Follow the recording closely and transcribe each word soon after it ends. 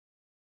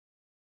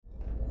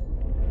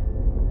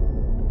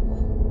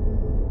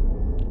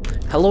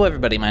Hello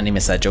everybody, my name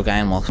is Joe Guy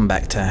and welcome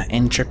back to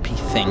Entropy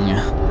thing.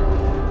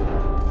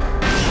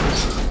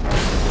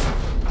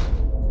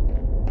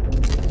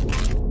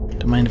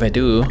 Don't mind if I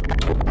do.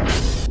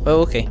 Oh,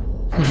 okay.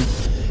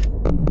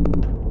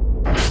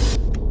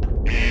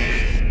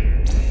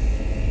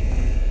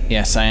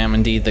 Yes, I am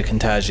indeed the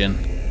contagion.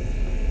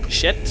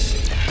 Shit.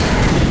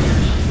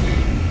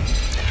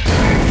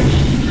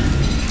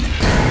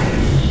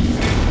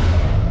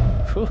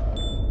 Whew.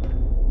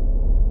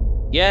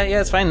 Yeah,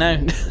 it's fine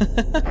now.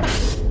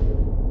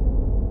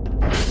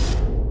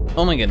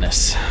 Oh my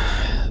goodness.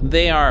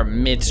 They are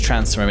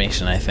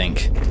mid-transformation, I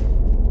think.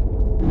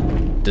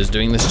 Does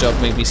doing this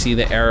job make me see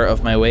the error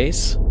of my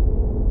ways?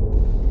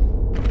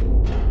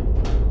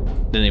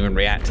 Didn't even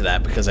react to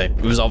that because it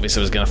was obvious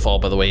it was going to fall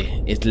by the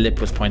way its lip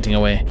was pointing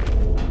away.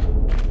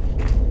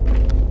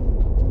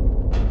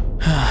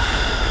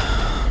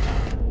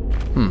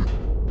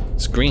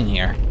 It's green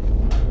here.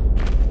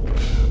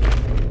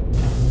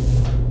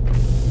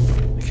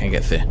 I can't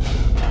get through.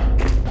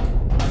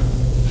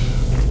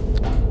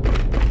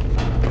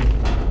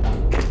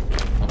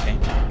 Okay.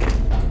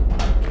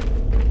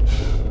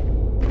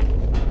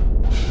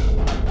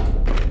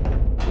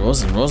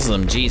 Rows and rows of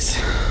them, jeez.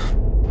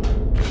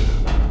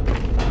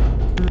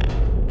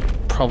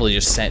 Probably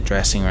just set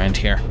dressing around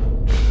here.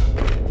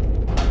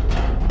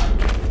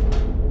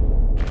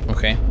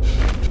 Okay.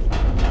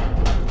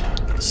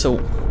 So,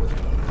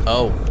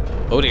 oh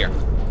dear.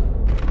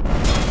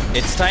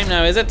 It's time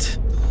now, is it?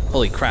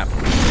 Holy crap.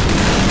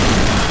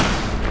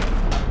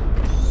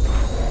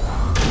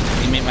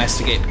 You made my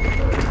escape.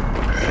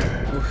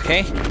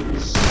 Okay.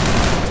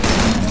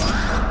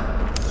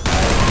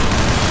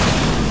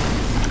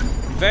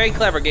 Very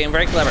clever game,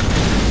 very clever.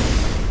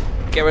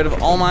 Get rid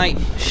of all my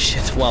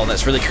shit. Wow,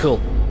 that's really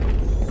cool.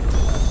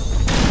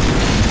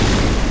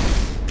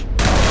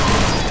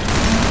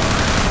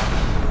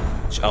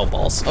 Oh,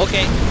 balls.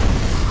 Okay.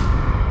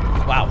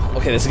 Wow.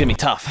 Okay, this is gonna be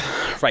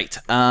tough. Right.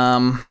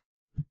 A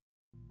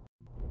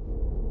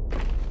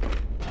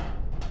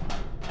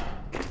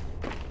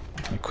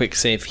quick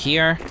save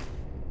here.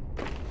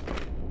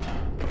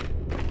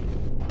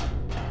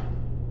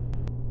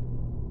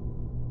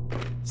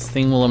 This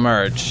thing will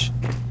emerge.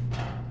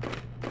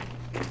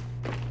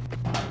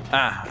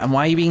 Ah, and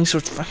why are you being so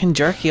fucking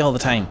jerky all the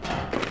time?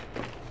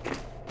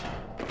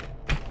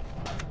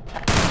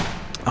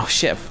 Oh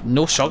shit,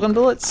 no shotgun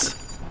bullets?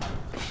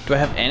 Do I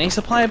have any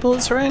supply of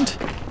bullets around?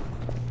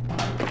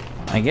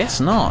 I guess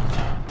not.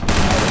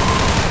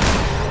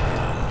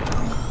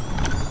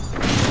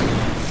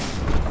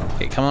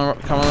 Okay, come on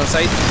the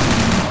side.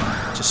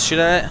 Just shoot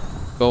at it.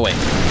 Go away.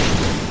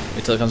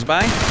 Wait till it comes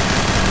by.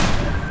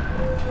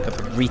 God,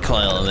 the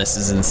recoil on this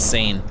is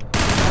insane.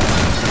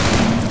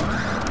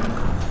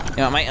 You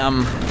know, I might,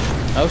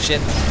 oh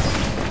shit.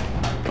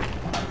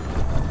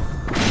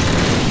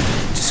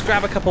 Just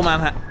grab a couple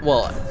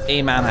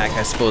a manhack,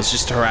 I suppose,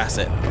 just to harass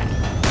it.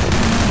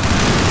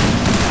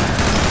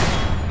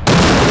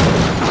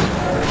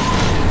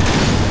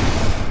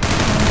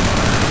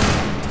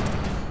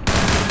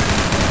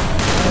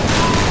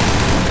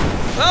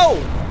 Oh!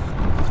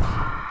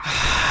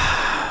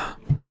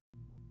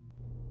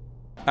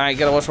 Alright,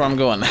 gotta watch where I'm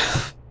going.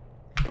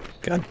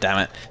 God damn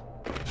it.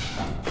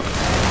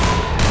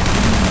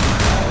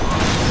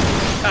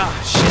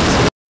 Ah,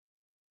 shit.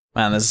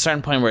 Man, there's a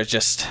certain point where it's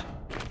just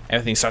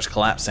everything starts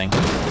collapsing.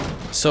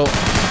 So,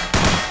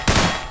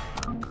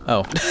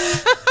 oh.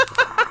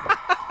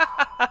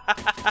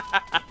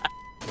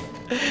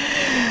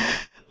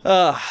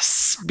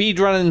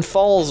 Speedrunning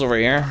falls over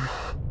here.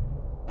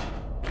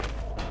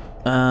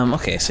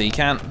 Okay, so you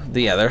can't,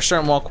 yeah, there are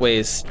certain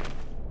walkways.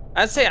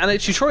 I'd say, and I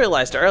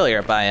tutorialized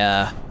earlier by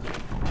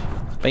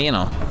you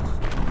know.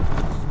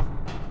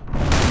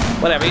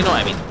 Whatever, you know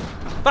what I mean.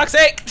 Fuck's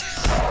sake!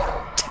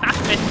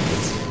 Damn it!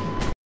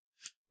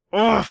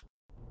 Ugh.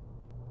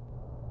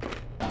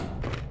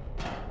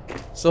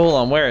 So hold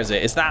on, where is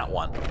it? It's that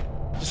one.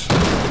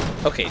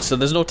 Okay, so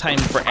there's no time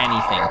for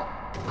anything.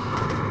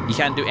 You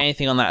can't do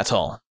anything on that at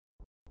all.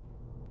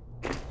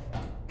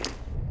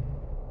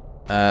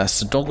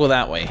 So don't go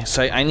that way.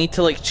 So I need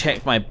to like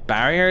check my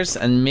barriers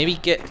and maybe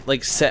get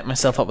like set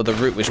myself up with a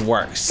route which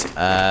works.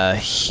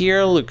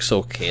 Here looks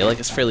okay, like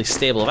it's fairly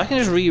stable. If I can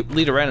just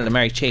lead around in a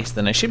merry chase,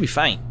 then I should be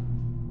fine.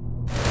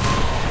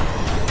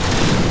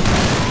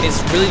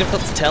 It's really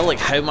difficult to tell like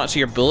how much of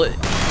your bullet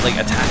like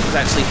attack is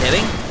actually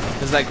hitting.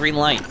 There's that green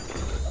light.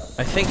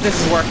 I think this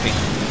is working.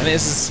 And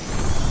this is...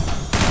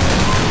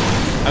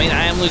 I mean,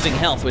 I am losing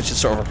health, which is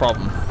sort of a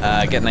problem.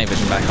 Get night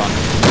vision back on.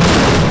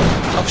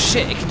 Oh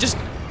shit, it can just...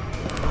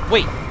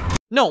 Wait.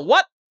 No,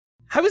 what?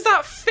 How is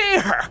that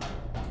fair?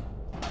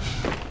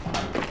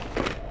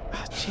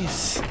 Oh,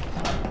 jeez.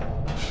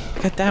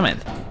 God damn it.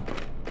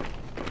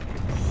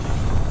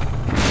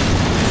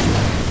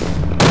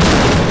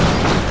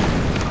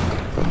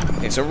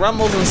 Okay, so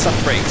rumbles and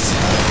stuff breaks.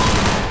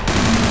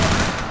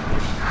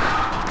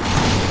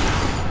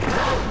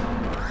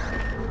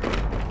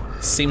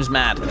 Seems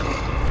mad.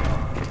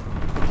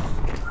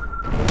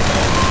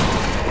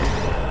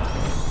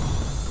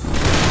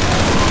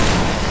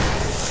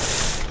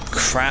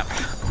 Crap.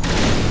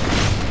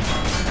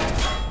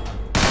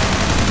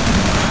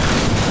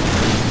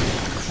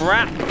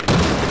 Crap.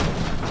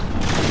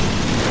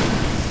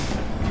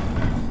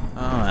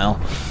 Oh well.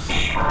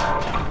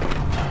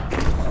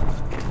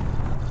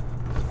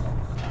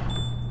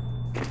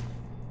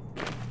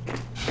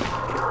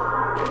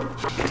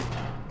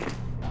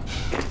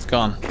 It's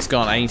gone. It's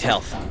gone. I need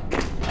health.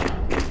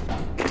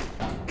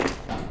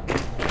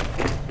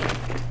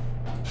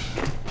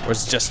 Or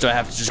is it just, do I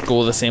have to just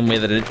go the same way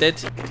that it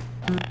did?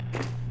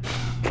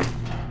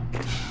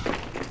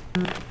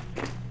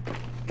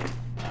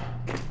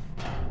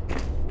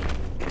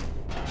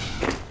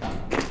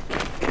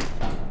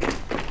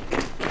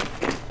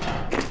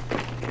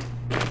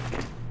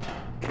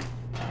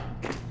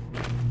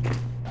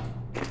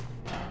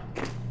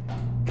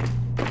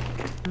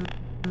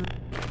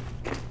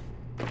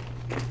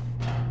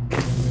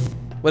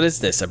 What is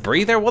this? A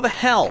breather? What the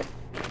hell?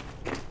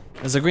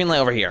 There's a green light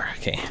over here.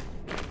 Okay.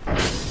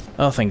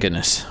 Oh, thank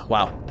goodness.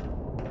 Wow.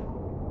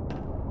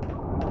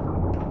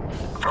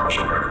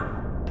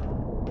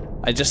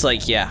 I just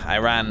like, yeah, I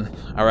ran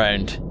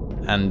around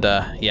and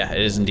yeah,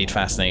 it is indeed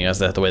fascinating as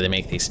the way they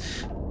make these.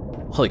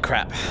 Holy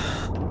crap.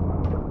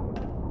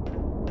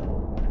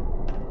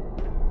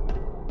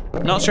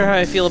 Not sure how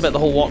I feel about the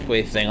whole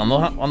walkway thing. On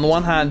the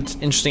one hand,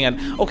 interesting.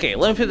 Okay,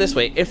 let me put it this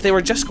way. If they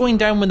were just going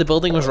down when the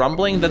building was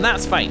rumbling, then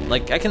that's fine.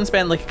 Like, I can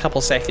spend like a couple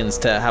seconds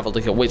to have a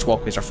look at which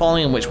walkways are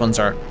falling and which ones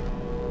are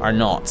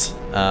not.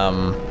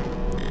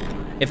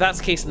 If that's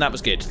the case, then that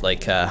was good.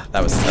 Like,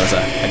 that was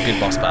a good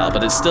boss battle,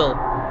 but it's still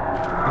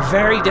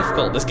very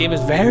difficult. This game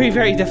is very,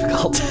 very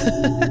difficult.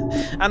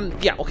 And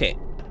yeah, okay.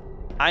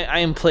 I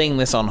am playing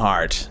this on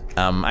hard.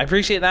 I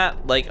appreciate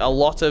that. Like, a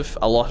lot of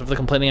the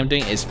complaining I'm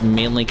doing is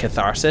mainly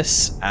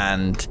catharsis,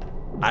 and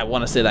I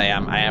want to say that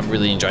I am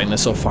really enjoying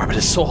this so far, but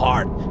it's so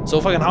hard.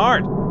 So fucking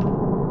hard.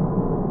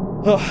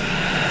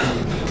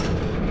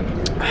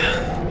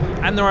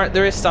 And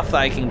there is stuff that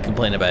I can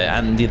complain about,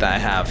 and indeed that I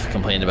have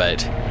complained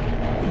about.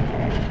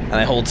 And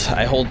I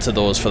hold to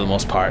those for the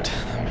most part.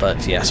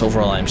 But yes,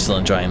 overall I'm still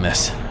enjoying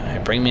this.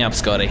 Right, bring me up,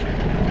 Scotty.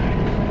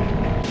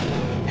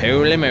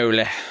 Holy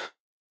moly.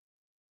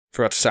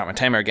 Forgot to start my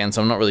timer again,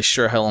 so I'm not really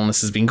sure how long this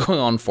has been going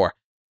on for.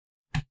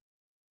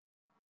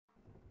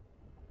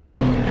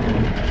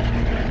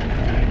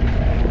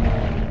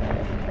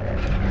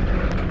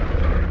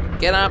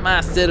 Get out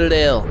my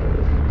citadel.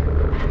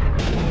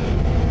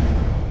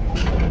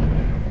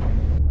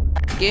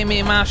 Give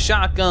me my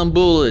shotgun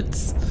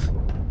bullets.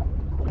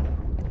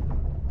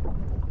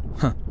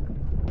 Huh.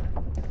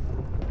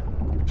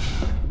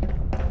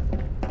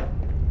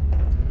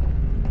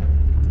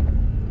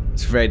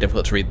 It's very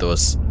difficult to read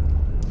those.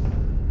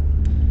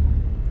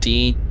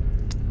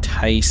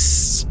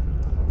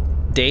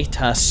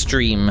 Data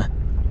stream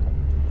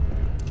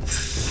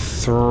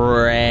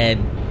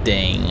threading,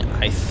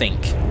 I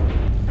think.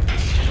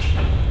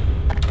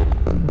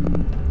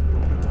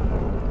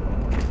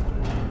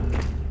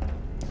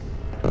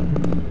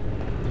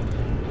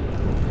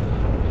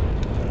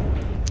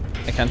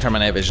 I can't turn my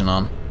night vision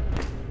on.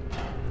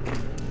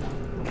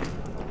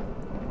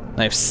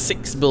 I have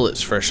 6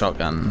 bullets for a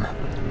shotgun.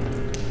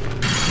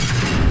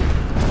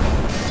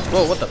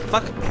 Whoa, what the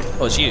fuck?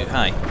 Oh, it's you.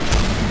 Hi.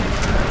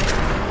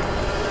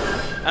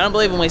 I don't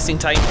believe in wasting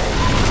time.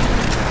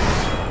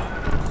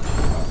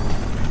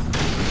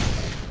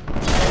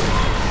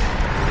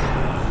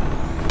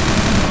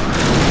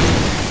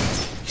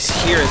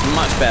 Here is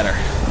much better.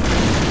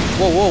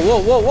 Whoa, whoa,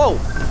 whoa, whoa, whoa!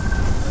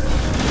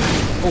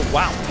 Oh,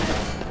 wow.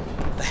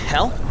 What the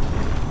hell?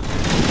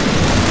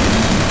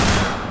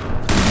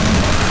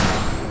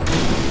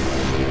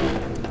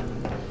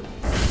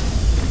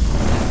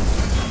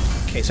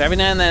 Okay, so every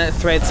now and then it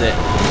threads it.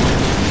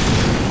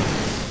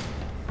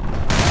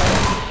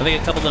 I think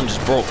a couple of them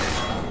just broke.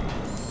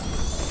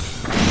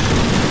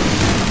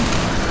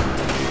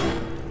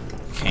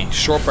 Okay,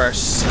 short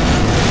bursts.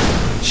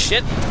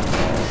 Shit.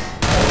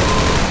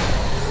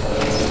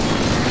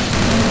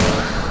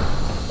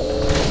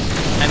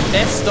 I'm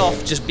best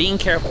off just being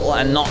careful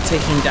and not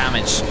taking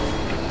damage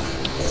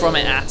from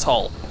it at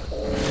all.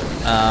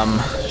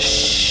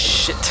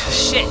 Shit.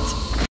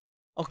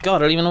 Oh god, I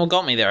don't even know what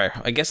got me there.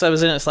 I guess I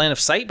was in its line of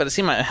sight, but it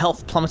seemed my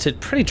health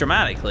plummeted pretty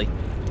dramatically.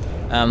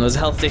 There was a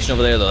health station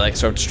over there though, that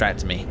sort of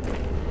distracted me.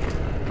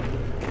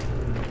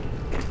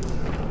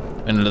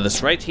 I'm gonna do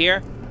this right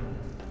here.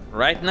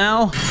 Right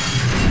now.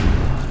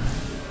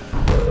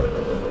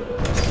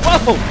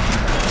 Whoa!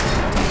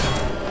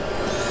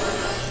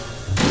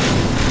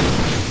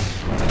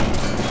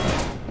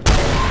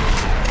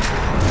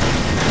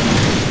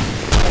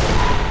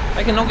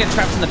 I can not get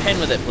trapped in the pen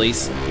with it,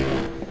 please.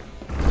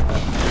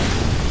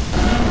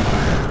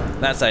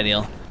 That's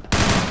ideal.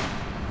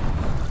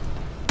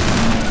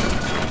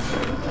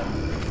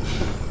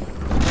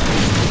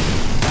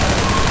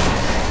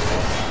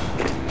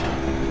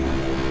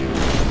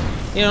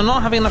 You know,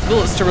 not having enough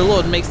bullets to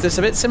reload makes this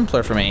a bit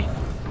simpler for me.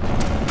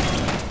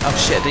 Oh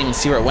shit, I didn't even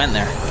see where it went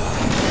there.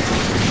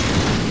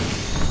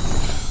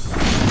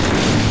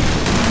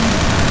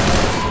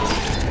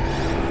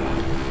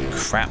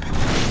 Crap.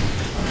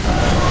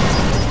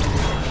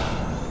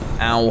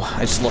 Ow,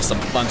 I just lost a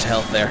bunch of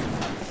health there.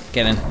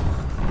 Get in.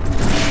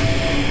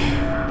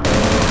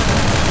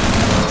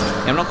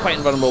 Yeah, I'm not quite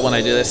invulnerable when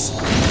I do this.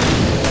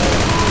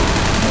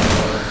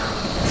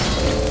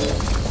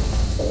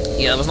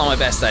 Yeah, that was not my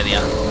best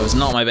idea. It was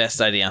not my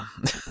best idea.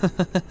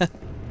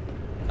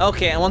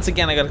 Okay, and once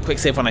again I got a quick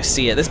save when I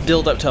see it. This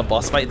build up to a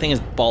boss fight thing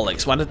is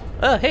bollocks. Why did...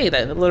 Oh, hey,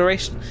 that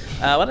alliteration.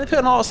 Why did I put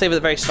an auto save at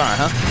the very start,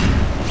 huh?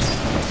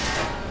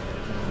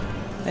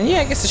 And yeah,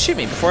 I guess to shoot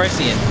me before I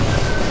see it.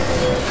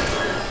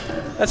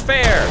 That's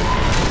fair!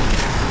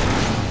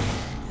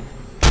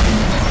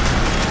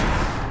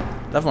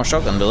 I have more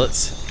shotgun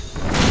bullets.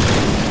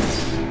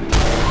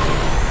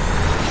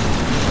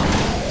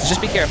 So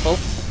just be careful.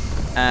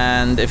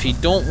 And if you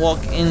don't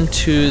walk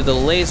into the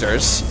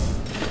lasers,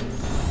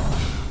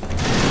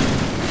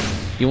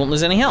 you won't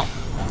lose any health.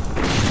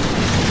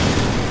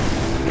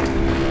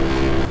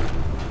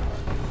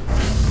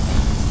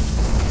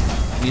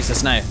 Use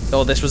this now.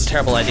 Oh, this was a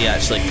terrible idea,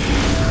 actually.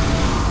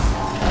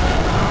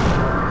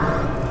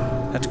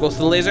 Have to go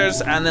through the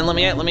lasers, and then let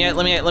me out, let me out,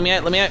 let me out, let me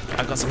out, let me out.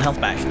 I've got some health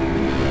back.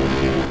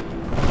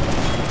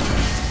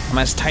 I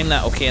managed to time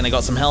that okay, and I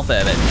got some health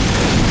out of it.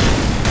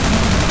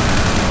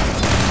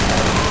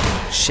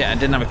 Shit, I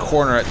didn't have a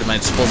corner at my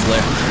disposal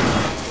there.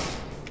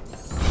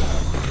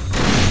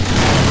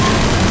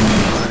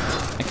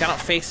 I cannot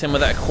face him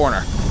without a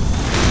corner.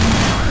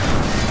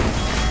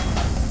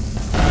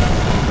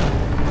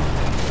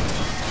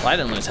 Well, I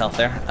didn't lose health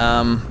there.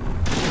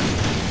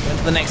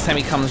 The next time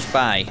he comes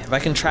by, if I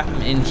can trap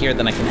him in here,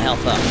 then I can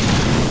health up.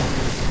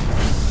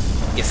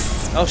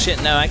 Yes. Oh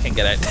shit, no, I can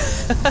get out.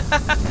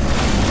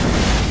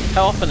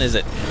 How often is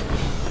it?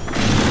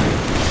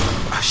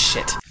 Oh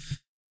shit.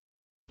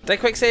 Did I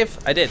quick save?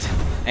 I did.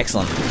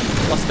 Excellent.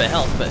 Lost a bit of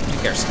health, but who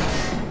cares?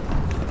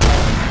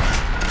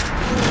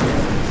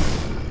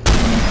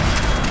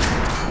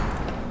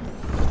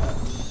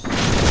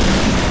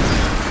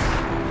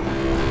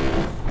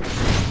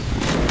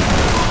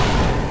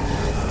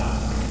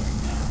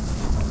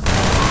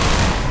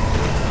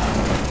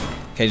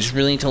 Okay, just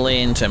really need to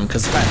lay into him,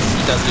 because the fact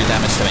he does do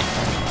damage to me.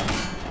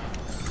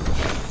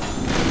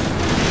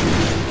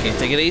 Okay,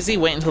 take it easy,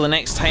 wait until the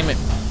next time it...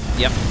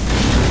 Yep.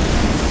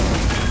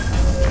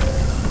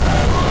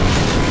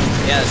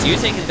 Yeah, it's you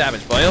taking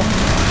damage, Boyle.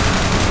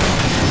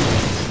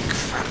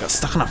 Crap, I got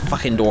stuck on a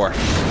fucking door.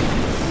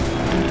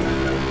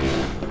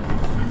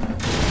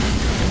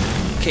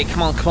 Okay,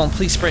 come on,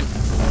 please sprint.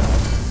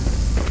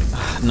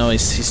 No,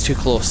 he's too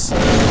close.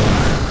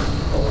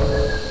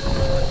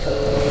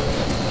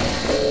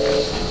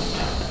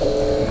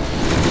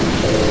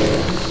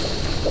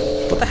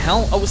 What the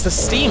hell? Oh, it's the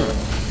steam.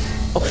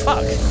 Oh,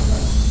 fuck.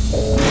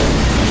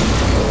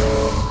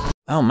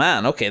 Oh,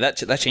 man. Okay,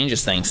 that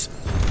changes things.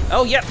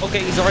 Oh, yep. Yeah,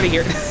 okay, he's already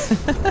here.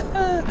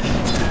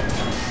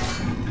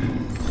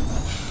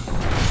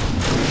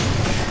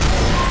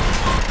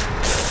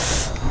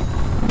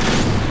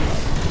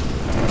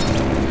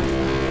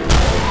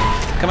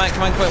 Come on,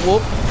 come on, come on.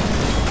 Whoop.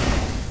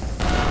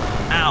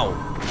 Ow.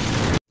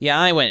 Yeah,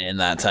 I went in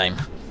that time.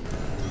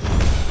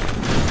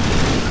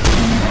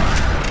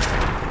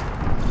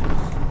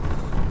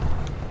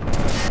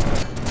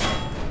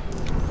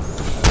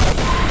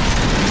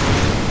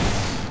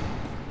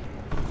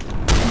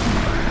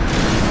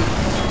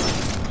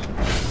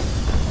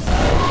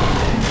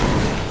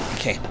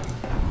 Okay.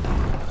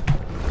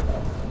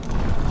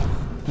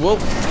 Whoa.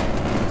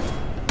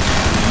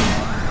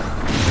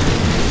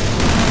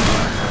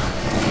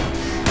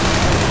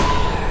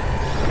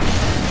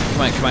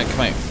 Come on, come on,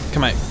 come on,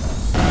 come on.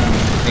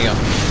 There you go.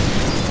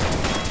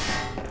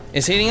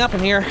 It's heating up in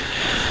here.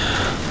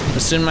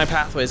 But soon my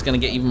pathway is going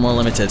to get even more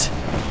limited.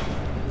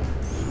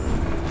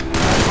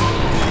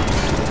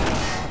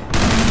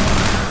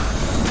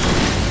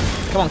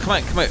 Come on, come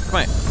on, come on, come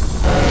on.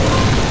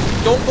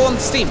 Don't go on the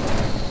steam.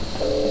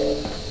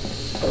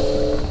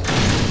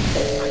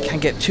 I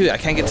can't get to it. I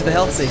can't get to the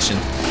health station.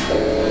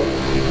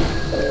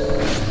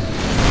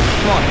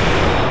 Come on.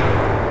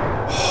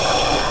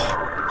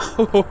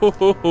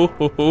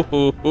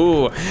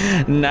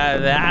 Now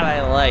that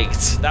I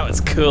liked. That was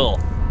cool.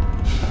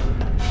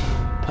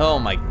 Oh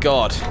my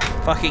god.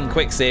 Fucking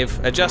quick save.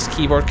 Adjust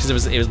keyboard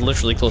because it was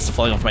literally close to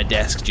falling off my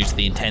desk due to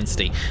the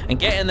intensity. And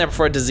get in there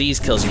before a disease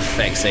kills you,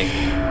 for fuck's sake.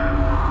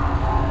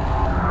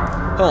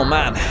 Oh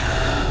man.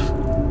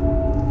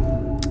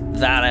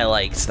 That I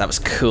liked. That was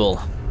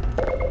cool.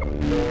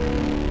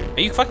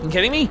 Are you fucking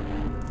kidding me?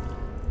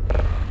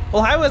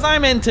 Well, how was I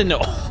meant to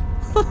know?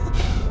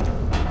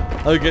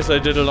 I guess I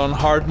did it on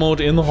hard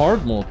mode in the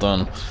hard mode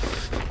then.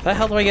 How the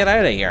hell do I get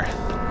out of here?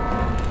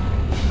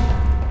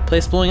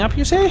 Place blowing up,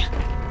 you say?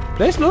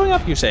 Place blowing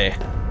up, you say?